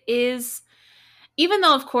it is, even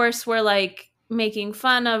though, of course, we're, like, making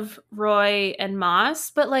fun of Roy and Moss,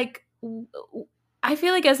 but like I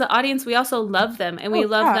feel like as the audience we also love them and we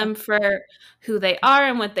love them for who they are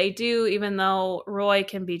and what they do, even though Roy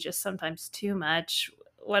can be just sometimes too much,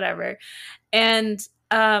 whatever. And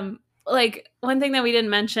like one thing that we didn't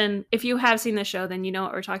mention, if you have seen the show, then you know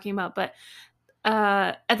what we're talking about. But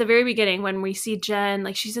at the very beginning, when we see Jen,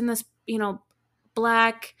 like she's in this,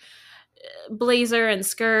 black blazer and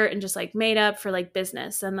skirt and just like made up for like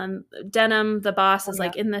business, and then Denim, the boss, is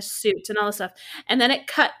like in this suit and all this stuff, and then it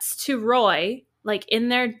cuts to Roy like in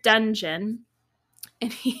their dungeon,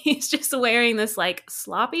 and he's just wearing this like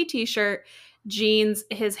sloppy t-shirt, jeans,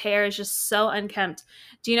 his hair is just so unkempt.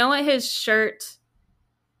 Do you know what his shirt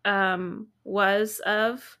was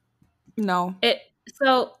of? No.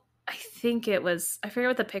 So I think it was, I forget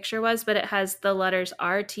what the picture was, but it has the letters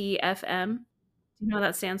RTFM. Do you know what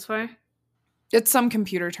that stands for? It's some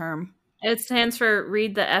computer term. It stands for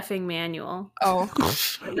read the effing manual. Oh.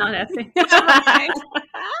 Not effing.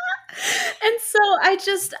 And so I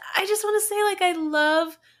just want to say, like, I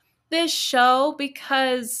love this show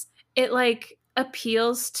because it like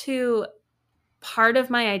appeals to part of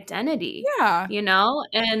my identity. Yeah.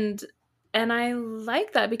 And I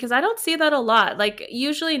like that because I don't see that a lot. Like,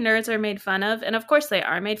 usually nerds are made fun of, and of course they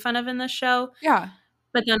are made fun of in this show. Yeah.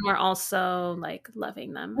 But then we're also like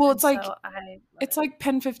loving them. Well, it's like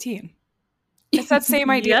Pen 15. It's that same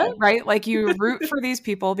idea, right? Like, you root for these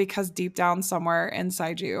people because deep down somewhere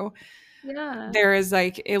inside you, there is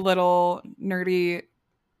like a little nerdy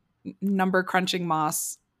number crunching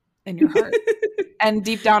moss in your heart. And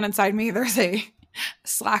deep down inside me, there's a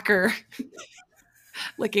slacker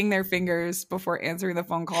licking their fingers before answering the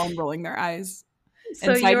phone call and rolling their eyes.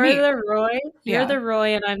 So you're the Roy? You're the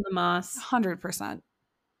Roy and I'm the moss. 100%.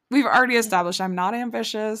 We've already established I'm not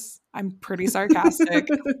ambitious. I'm pretty sarcastic.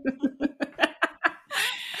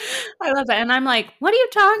 I love that. And I'm like, what are you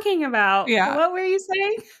talking about? Yeah. What were you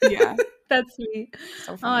saying? Yeah. That's me.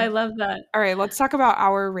 So funny. Oh, I love that. All right, let's talk about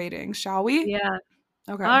our ratings, shall we? Yeah.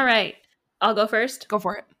 Okay. All right. I'll go first. Go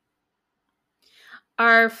for it.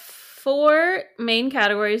 Our 4 main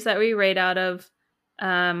categories that we rate out of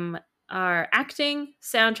are acting,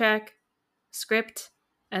 soundtrack, script,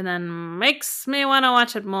 and then makes me want to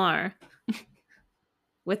watch it more.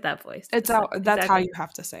 With that voice. That's exactly how you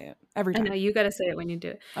have to say it every time. I know, you got to say it when you do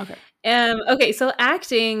it. Okay. Okay, so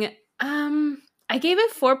acting, I gave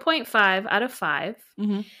it 4.5 out of 5.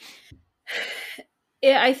 Mm-hmm.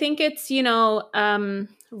 I think it's,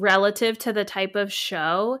 relative to the type of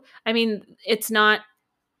show. I mean, it's not,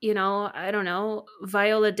 I don't know,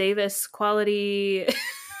 Viola Davis quality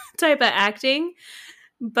type of acting,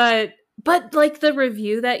 but like the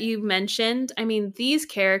review that you mentioned, I mean, these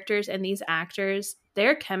characters and these actors,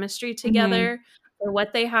 their chemistry together or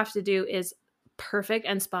what they have to do is perfect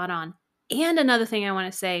and spot on. And another thing I want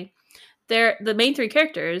to say, they're the main 3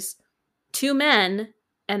 characters, 2 men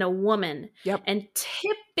and a woman. Yep. And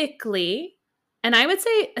typically, and I would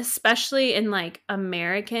say especially in like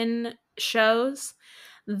American shows,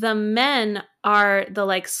 the men are the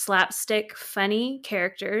like slapstick funny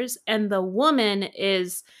characters and the woman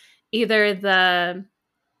is either the,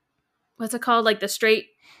 what's it called? Like the straight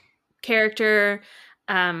character,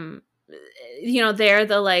 they're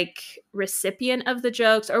the like recipient of the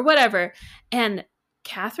jokes or whatever. And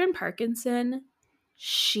Catherine Parkinson,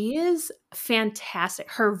 she is fantastic.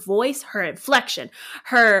 Her voice, her inflection,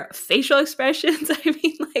 her facial expressions. I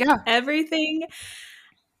mean, like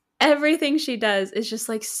everything she does is just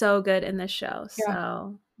like so good in this show. Yeah.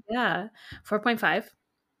 So yeah, 4.5.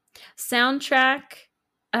 Soundtrack.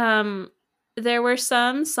 There were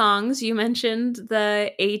some songs. You mentioned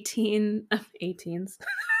the 18s.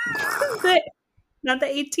 Not the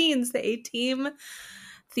 18s, the A-Team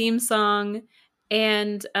theme song.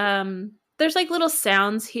 And there's like little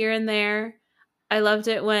sounds here and there. I loved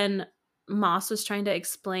it when Moss was trying to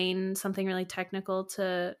explain something really technical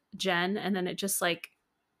to Jen, and then it just like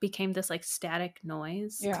became this like static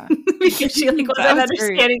noise. Yeah. Because she like wasn't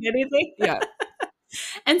understanding anything. Yeah.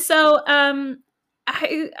 And so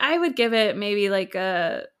I would give it maybe like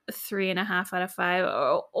a 3.5 out of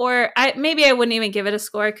 5, or I wouldn't even give it a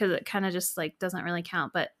score because it kind of just like doesn't really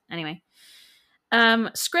count. But anyway,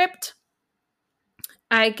 script,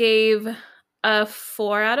 I gave a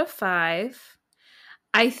 4 out of 5.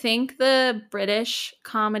 I think the British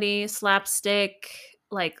comedy slapstick,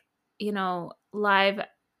 like, live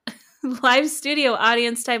studio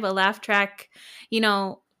audience type of laugh track,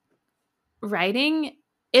 writing,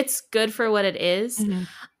 it's good for what it is.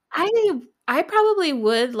 Mm-hmm. I probably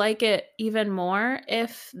would like it even more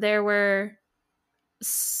if there were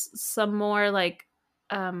some more like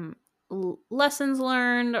lessons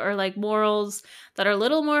learned or like morals that are a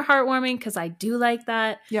little more heartwarming, because I do like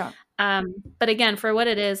that. Yeah. But again, for what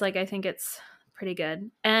it is, like, I think it's pretty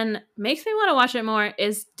good and makes me want to watch it more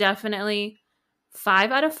is definitely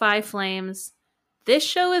 5 out of 5 flames, this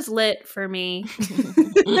show is lit for me.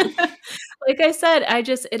 Like I said,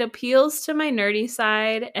 it appeals to my nerdy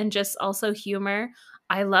side and just also humor.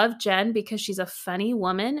 I love Jen because she's a funny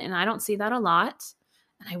woman, and I don't see that a lot.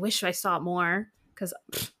 And I wish I saw it more because,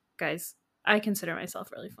 guys, I consider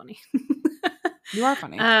myself really funny. You are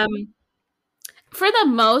funny. For the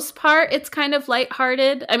most part, it's kind of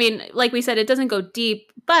lighthearted. I mean, like we said, it doesn't go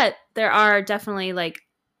deep, but there are definitely like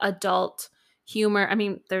adult humor. I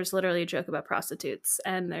mean, there's literally a joke about prostitutes,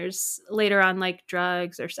 and there's later on like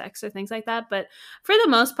drugs or sex or things like that. But for the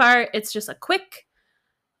most part, it's just a quick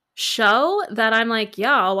show that I'm like,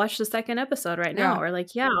 yeah, I'll watch the second episode right now, or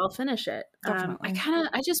like, yeah, I'll finish it.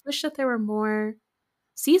 I just wish that there were more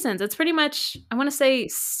seasons. It's pretty much, I want to say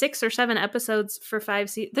 6 or 7 episodes for 5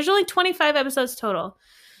 seasons. There's only 25 episodes total.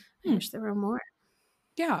 I wish there were more.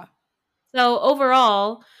 Yeah. So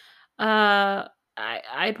overall, I'd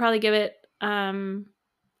probably give it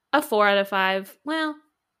a 4 out of 5. Well,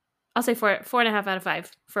 I'll say 4.5 out of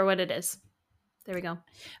 5 for what it is. There we go.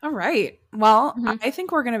 All right. Well, I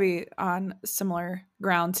think we're going to be on similar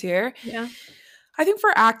grounds here. Yeah. I think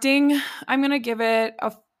for acting, I'm going to give it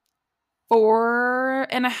a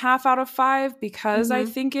 4.5 out of 5 because I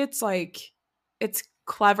think it's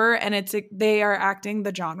clever and they are acting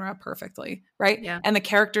the genre perfectly, right? Yeah. And the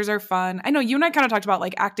characters are fun. I know you and I kind of talked about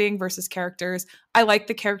like acting versus characters. I like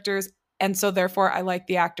the characters, and so therefore I like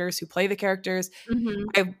the actors who play the characters.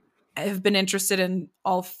 I have been interested in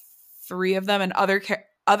all 3 of them and other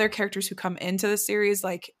characters who come into the series,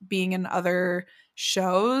 like being in other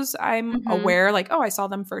shows. I'm aware, like, oh, I saw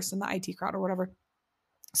them first in the IT crowd or whatever.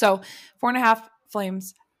 So 4.5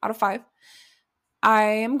 flames out of 5. I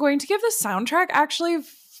am going to give the soundtrack actually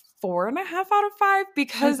 4.5 out of 5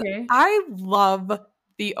 because I love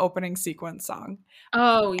the opening sequence song.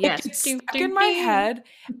 Oh, yes. It's stuck in my head.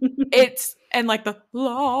 It's, and like the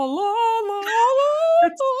la la la la.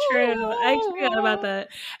 That's true. I forgot about that.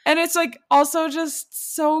 And it's like also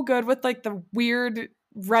just so good with like the weird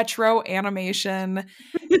retro animation.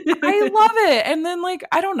 I love it. And then like,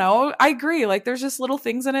 I don't know, I agree, like there's just little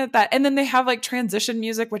things in it that, and then they have like transition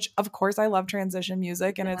music, which of course I love transition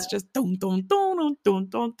music, and it's just dun dun dun dun dun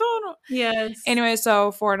dun dun. Yes. Anyway,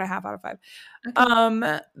 so 4.5 out of 5.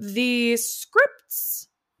 Okay. The scripts,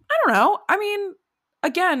 I don't know, I mean,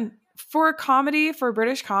 again, for a comedy, for a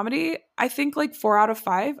British comedy, I think like 4 out of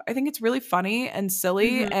 5. I think it's really funny and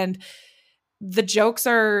silly, and the jokes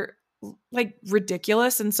are like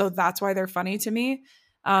ridiculous, and so that's why they're funny to me.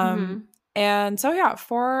 And so yeah,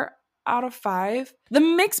 4 out of 5. The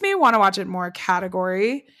makes me want to watch it more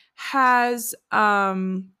category has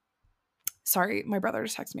sorry, my brother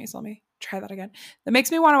just texted me, so let me try that again. The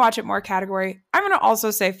makes me want to watch it more category, I'm going to also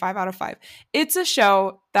say 5 out of 5. It's a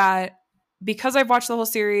show that, because I've watched the whole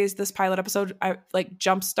series, this pilot episode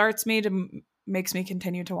jump starts me to makes me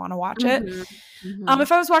continue to want to watch it.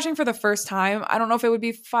 If I was watching for the first time, I don't know if it would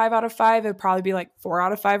be 5 out of 5. It'd probably be like 4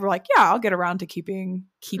 out of 5. We're like, yeah, I'll get around to keeping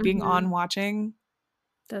on watching.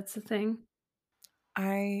 That's the thing.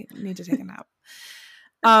 I need to take a nap.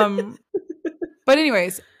 But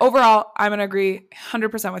anyways, overall, I'm gonna agree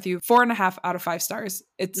 100% with you. 4.5 out of 5 stars.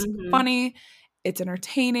 It's funny, it's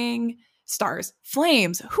entertaining. Stars,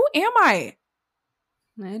 flames. Who am I?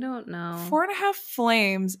 I don't know. 4.5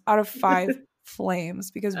 flames out of 5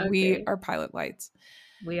 flames because we are pilot lights.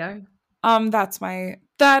 We are.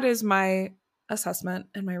 That is my assessment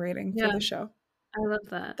and my rating for the show. I love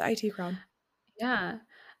that. The IT crowd. Yeah.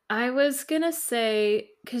 I was gonna say,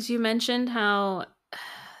 because you mentioned how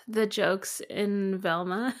the jokes in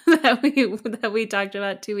Velma that we talked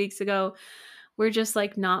about 2 weeks ago were just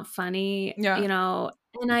like not funny, you know.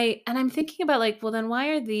 And I'm thinking about like, well, then why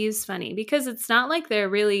are these funny? Because it's not like they're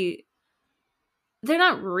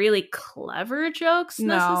not really clever jokes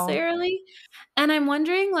necessarily. And I'm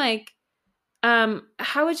wondering like,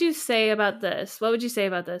 how would you say about this? What would you say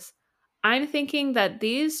about this? I'm thinking that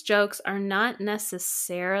these jokes are not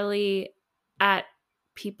necessarily at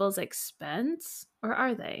people's expense, or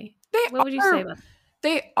are they? What would you say about that?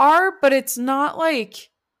 They are, but it's not like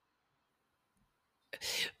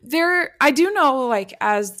I do know, like,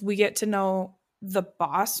 as we get to know the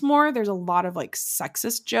boss more, there's a lot of like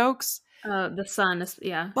sexist jokes. The son is,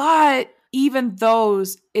 but even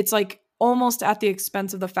those, it's like almost at the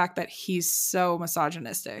expense of the fact that he's so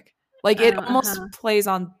misogynistic. Like it almost plays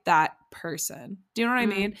on that person. Do you know what I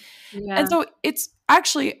mean? Yeah. And so it's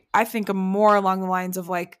actually, I think, more along the lines of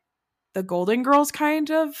like the Golden Girls kind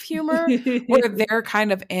of humor where they're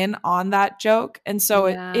kind of in on that joke. And so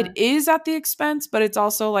it is at the expense, but it's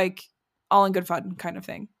also like all in good fun kind of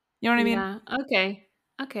thing. You know what I mean? Yeah.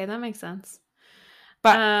 Okay. That makes sense.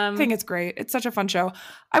 But I think it's great. It's such a fun show.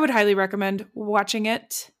 I would highly recommend watching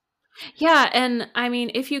it. Yeah, and I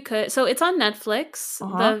mean, if you could, so it's on Netflix.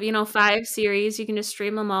 The 5 series, you can just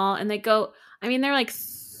stream them all, and they go. I mean, they're like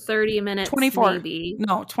 30 minutes, 24, maybe.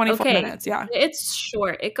 No, 24 minutes. Yeah, it's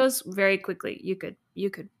short. It goes very quickly. You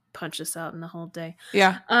could punch this out in the whole day.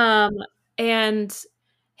 Yeah. And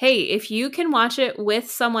hey, if you can watch it with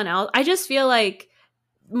someone else, I just feel like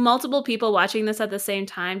multiple people watching this at the same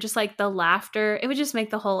time, just like the laughter, it would just make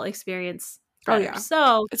the whole experience better. Oh yeah,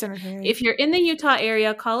 so it's entertaining. If you're in the Utah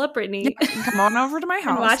area, call up Brittany. Yeah, come on over to my house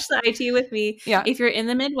and watch the IT with me. Yeah. If you're in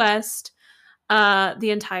the Midwest, the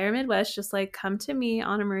entire Midwest, just like come to me,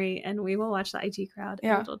 Annemarie, and we will watch the IT Crowd.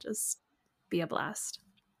 Yeah. And it'll just be a blast.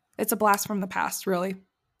 It's a blast from the past, really.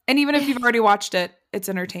 And even if you've already watched it, it's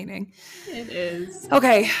entertaining. It is.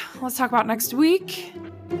 Okay, let's talk about next week.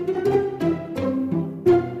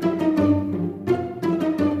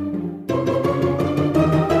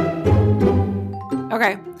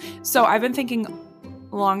 Okay, so I've been thinking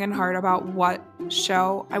long and hard about what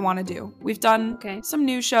show I want to do. We've done some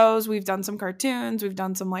new shows, we've done some cartoons, we've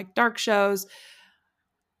done some like dark shows.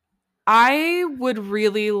 I would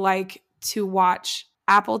really like to watch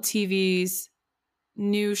Apple TV's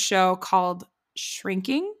new show called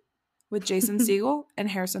Shrinking with Jason Segel and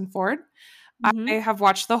Harrison Ford. Mm-hmm. I have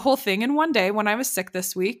watched the whole thing in one day when I was sick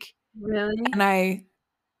this week. Really? And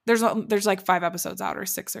there's like 5 episodes out or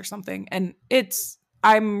 6 or something, and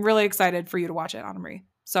I'm really excited for you to watch it, Annemarie.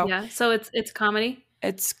 So yeah, so it's comedy.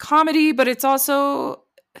 It's comedy, but it's also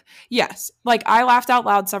yes, like I laughed out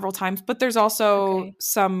loud several times, but there's also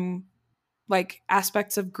some like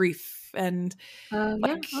aspects of grief and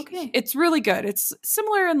it's really good. It's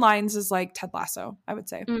similar in lines as like Ted Lasso, I would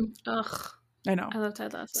say. Ugh, I know. I love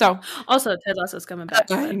Ted Lasso. So also Ted Lasso's coming back.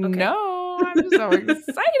 I know. I'm so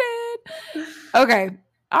excited. Okay.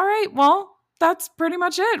 All right. Well, that's pretty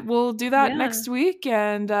much it. We'll do that next week.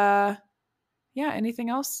 And anything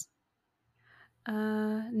else?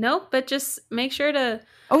 Nope, but just make sure to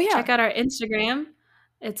check out our Instagram.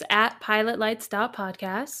 It's at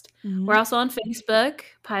pilotlights.podcast. Mm-hmm. We're also on Facebook,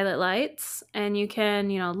 Pilot Lights, and you can,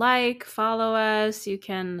 like, follow us. You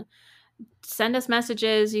can send us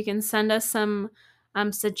messages. You can send us some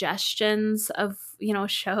suggestions of,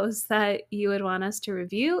 shows that you would want us to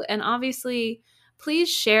review. And obviously, please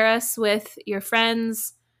share us with your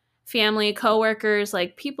friends, family, coworkers,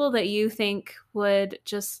 like people that you think would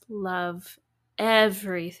just love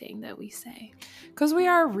everything that we say. Because we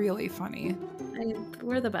are really funny.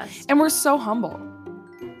 We're the best. And we're so humble.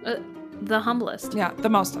 The humblest. Yeah, the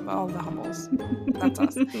most of all the humbles. That's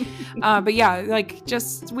us. But yeah, like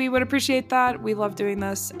we would appreciate that. We love doing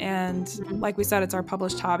this. And like we said, it's our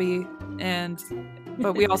published hobby.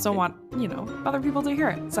 But we also want, other people to hear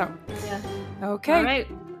it. So, yeah. Okay. All right.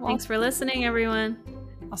 Well, thanks for listening, everyone.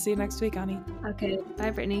 I'll see you next week, Annie. Okay.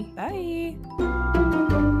 Bye, Brittany. Bye.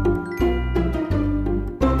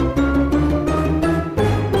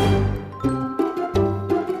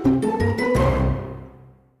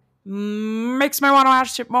 Makes me want to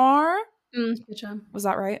watch it more. Good job. Was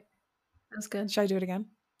that right? That was good. Should I do it again?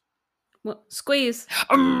 Well, squeeze.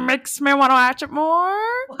 Makes me want to watch it more.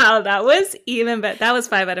 Wow, that was even better. That was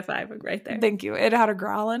 5 out of 5 right there. Thank you. It had a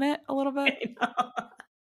growl in it a little bit. I know.